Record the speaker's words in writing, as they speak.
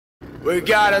We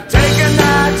gotta take a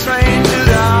night train to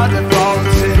the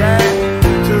underground city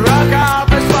to rock out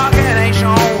this fucking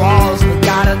ancient walls. We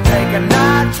gotta take a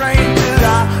night train to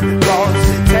the underground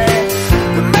city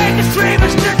to make the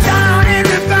streamers turn down in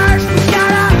reverse. We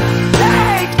gotta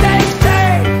take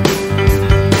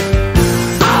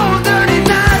oh, dirty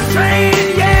night train,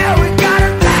 yeah. We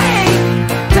gotta take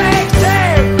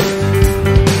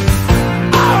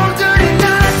oh, dirty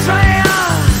night train.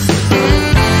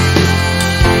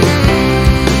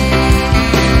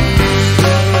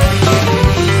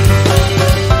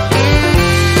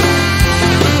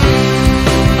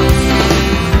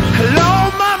 Hello,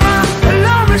 mama.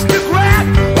 Hello, Mr. Grant.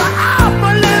 Well, I'm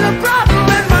my little brother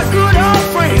and my good old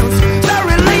friends. They're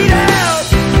related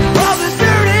of this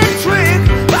dirty trick,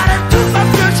 but I took my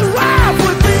future wife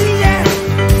with me, yeah.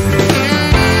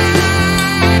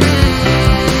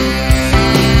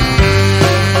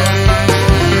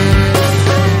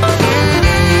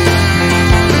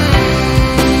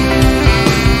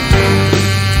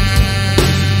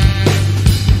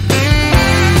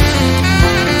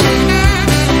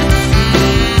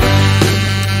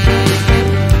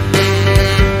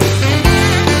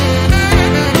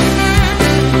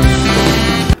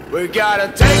 We gotta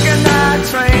take a night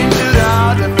train to the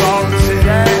underground city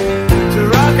to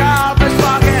rock out this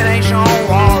fucking ancient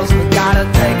walls. We gotta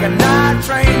take a night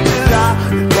train to the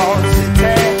underground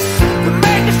city to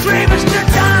make the streamers turn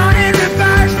down in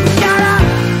reverse. We gotta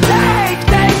take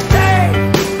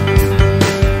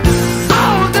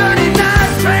oh, dirty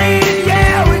night train,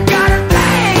 yeah. We gotta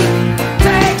take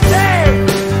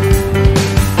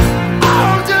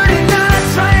oh, dirty night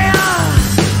train.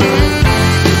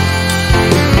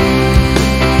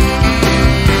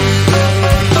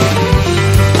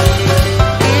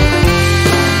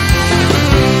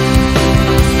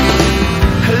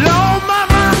 Hello,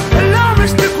 mama. Hello,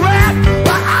 Mr. Grant.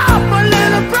 Well, I'm my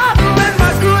little brother and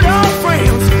my good old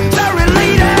friends. They're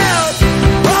related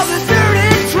of this dirty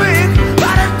trick,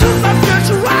 but I took my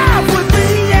future wife with me,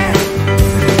 yeah.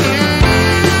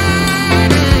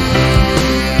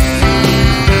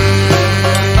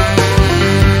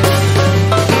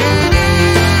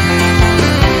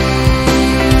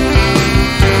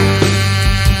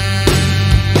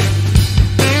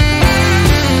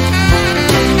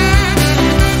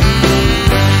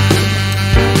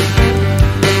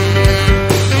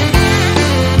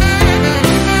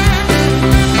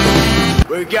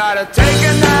 We gotta take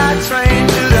a night train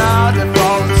to the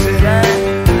underground city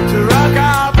to rock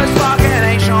out this fucking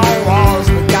ancient walls.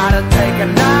 We gotta take a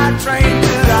night train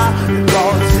to the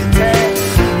underground city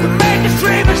to make the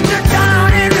streamers turn down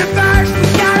in reverse. We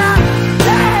gotta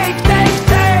take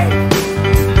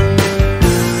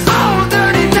oh,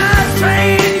 dirty night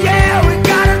train, yeah. We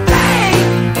gotta take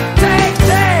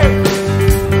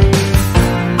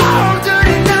oh,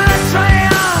 dirty night train.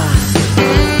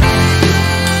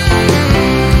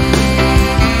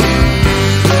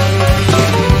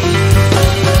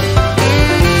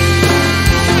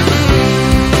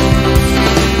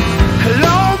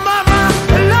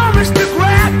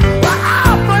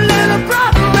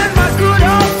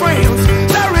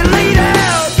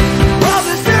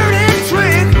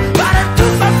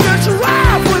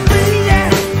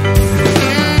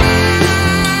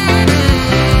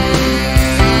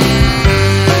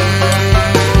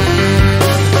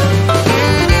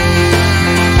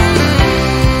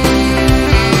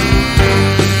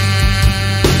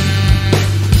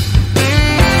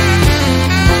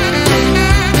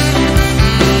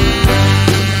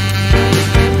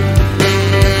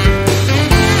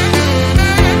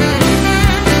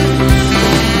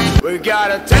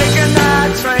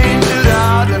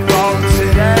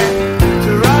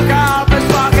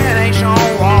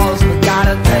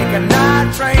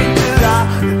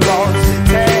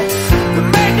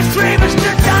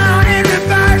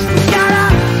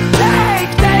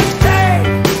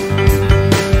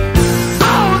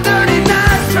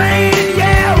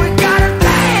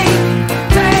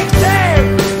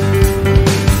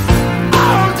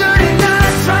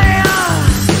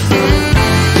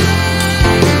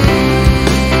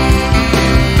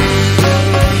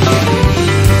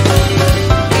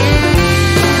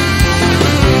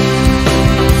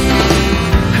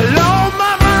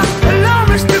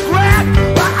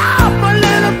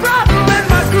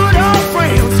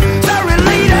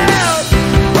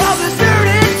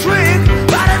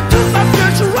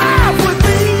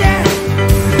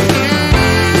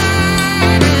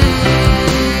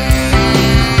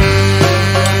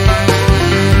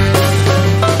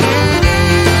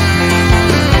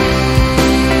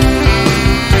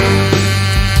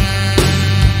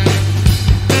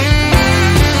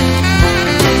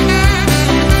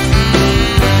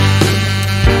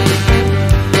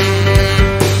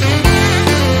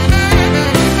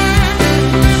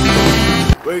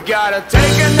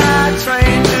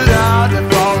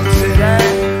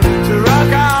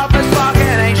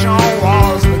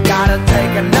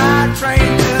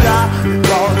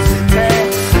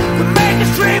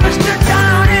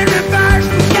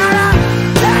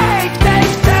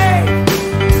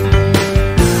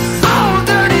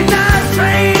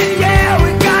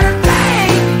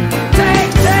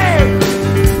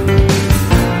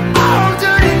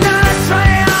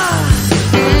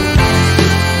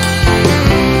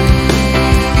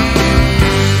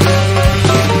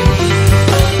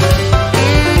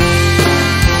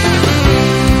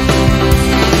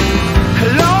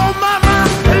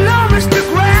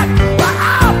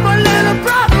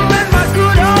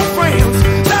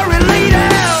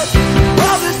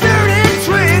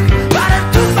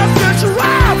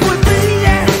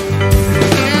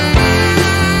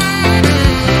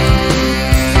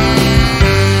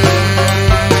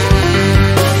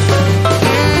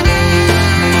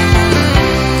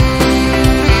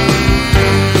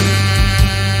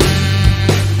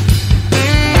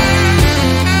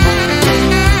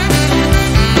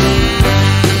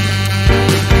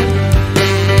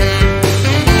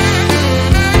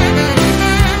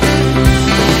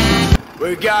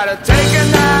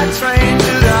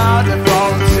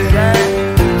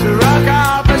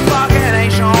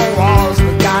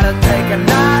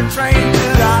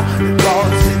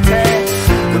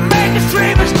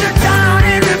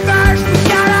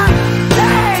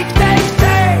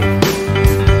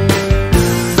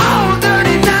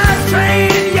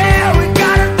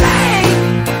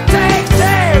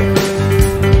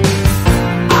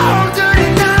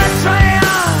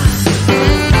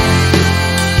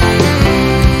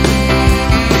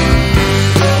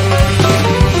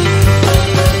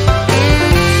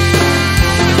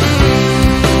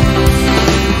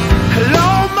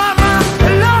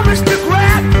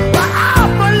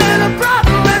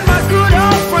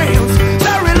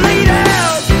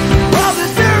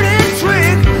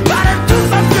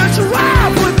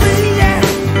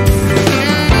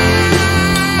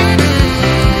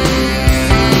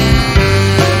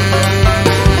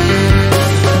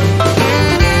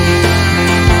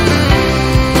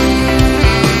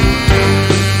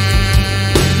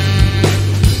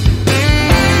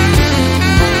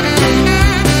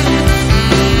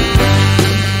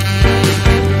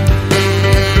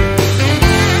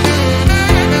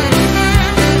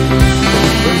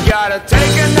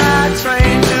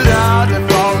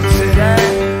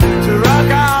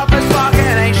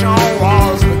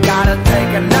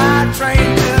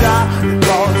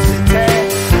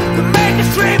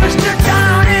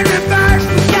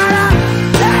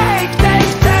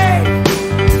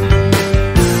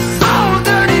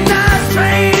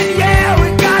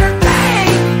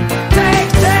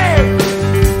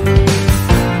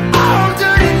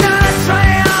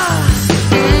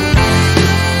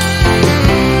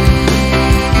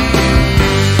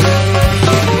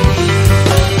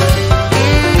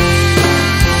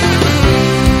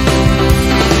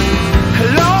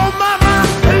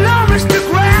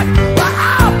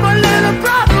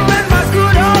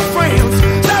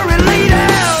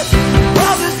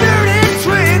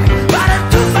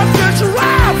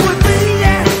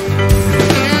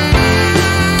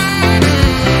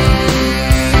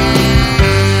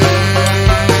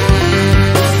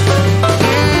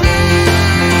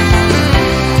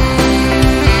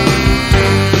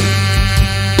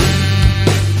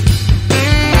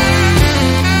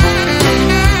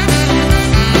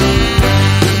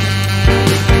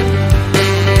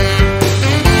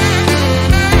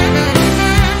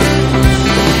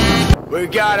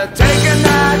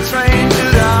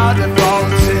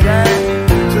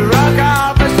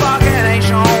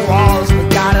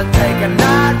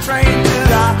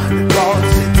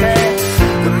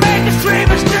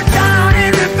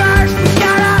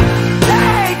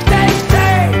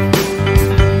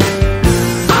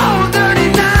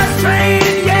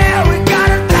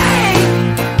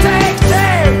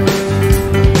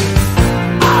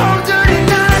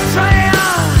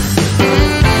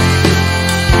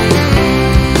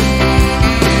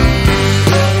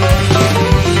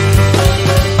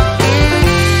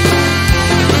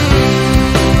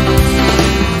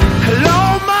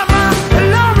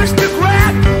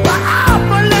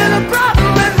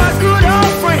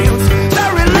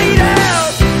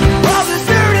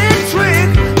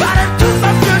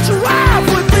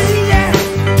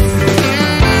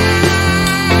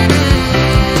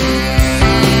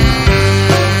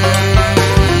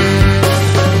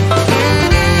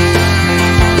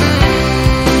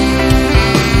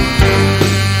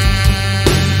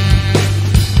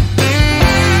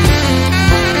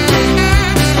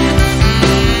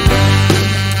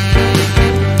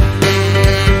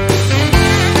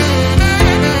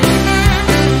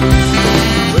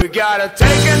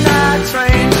 night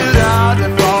train to the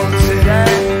underground city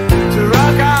to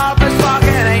rock out this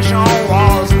fucking ancient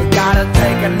walls. We gotta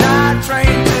take a night train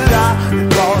to the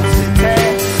underground city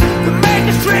to make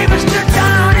the streamers turn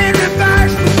down in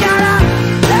reverse. We gotta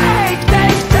take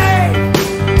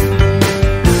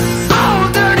oh,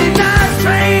 dirty night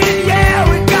train, yeah.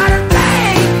 We gotta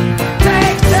take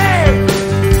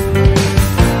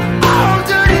oh,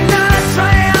 dirty night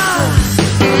train.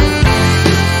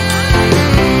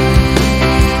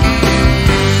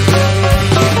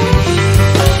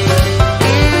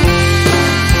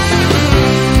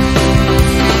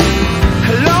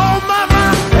 Hello, mama.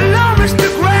 Hello, Mr.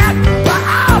 Grant. Well,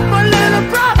 I'm my little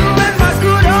brother and my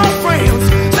good old friends.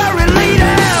 Sorry,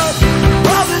 leaders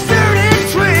of the dirty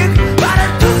trick, but I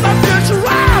took my future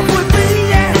wife with me,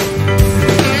 yeah.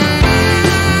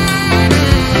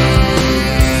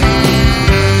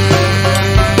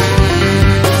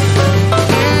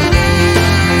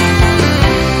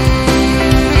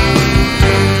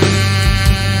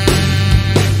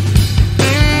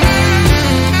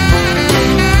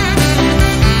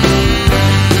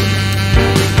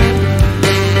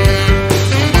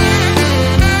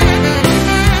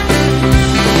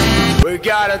 We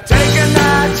gotta take a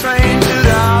night train to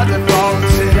the underground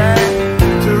city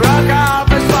to rock out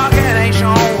this fucking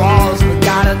ancient walls. We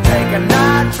gotta take a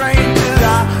night train to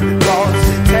the underground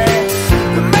city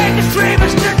to make the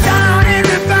streamers turn down in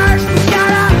reverse. We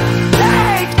gotta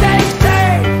take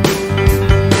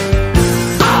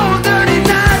oh, dirty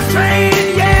night train,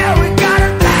 yeah. We gotta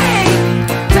take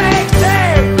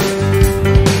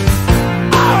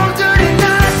oh, dirty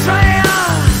night train.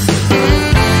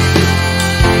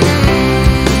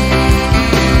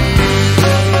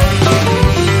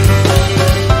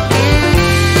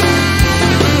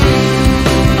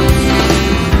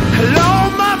 Hello,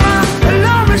 mama.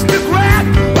 Hello, Mr. Grant.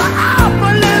 Well, I'm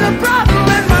my little brother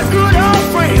and my good old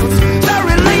friends.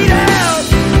 Sorry, leaders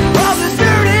of the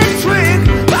dirty trick,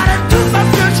 but I took my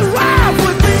future wife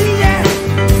with me, yeah.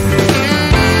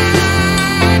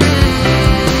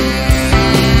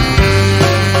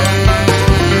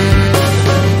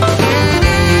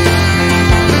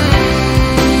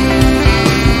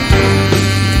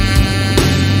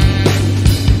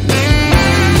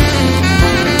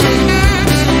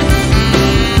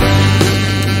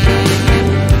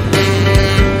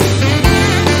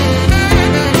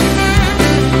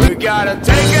 We gotta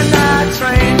take a night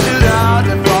train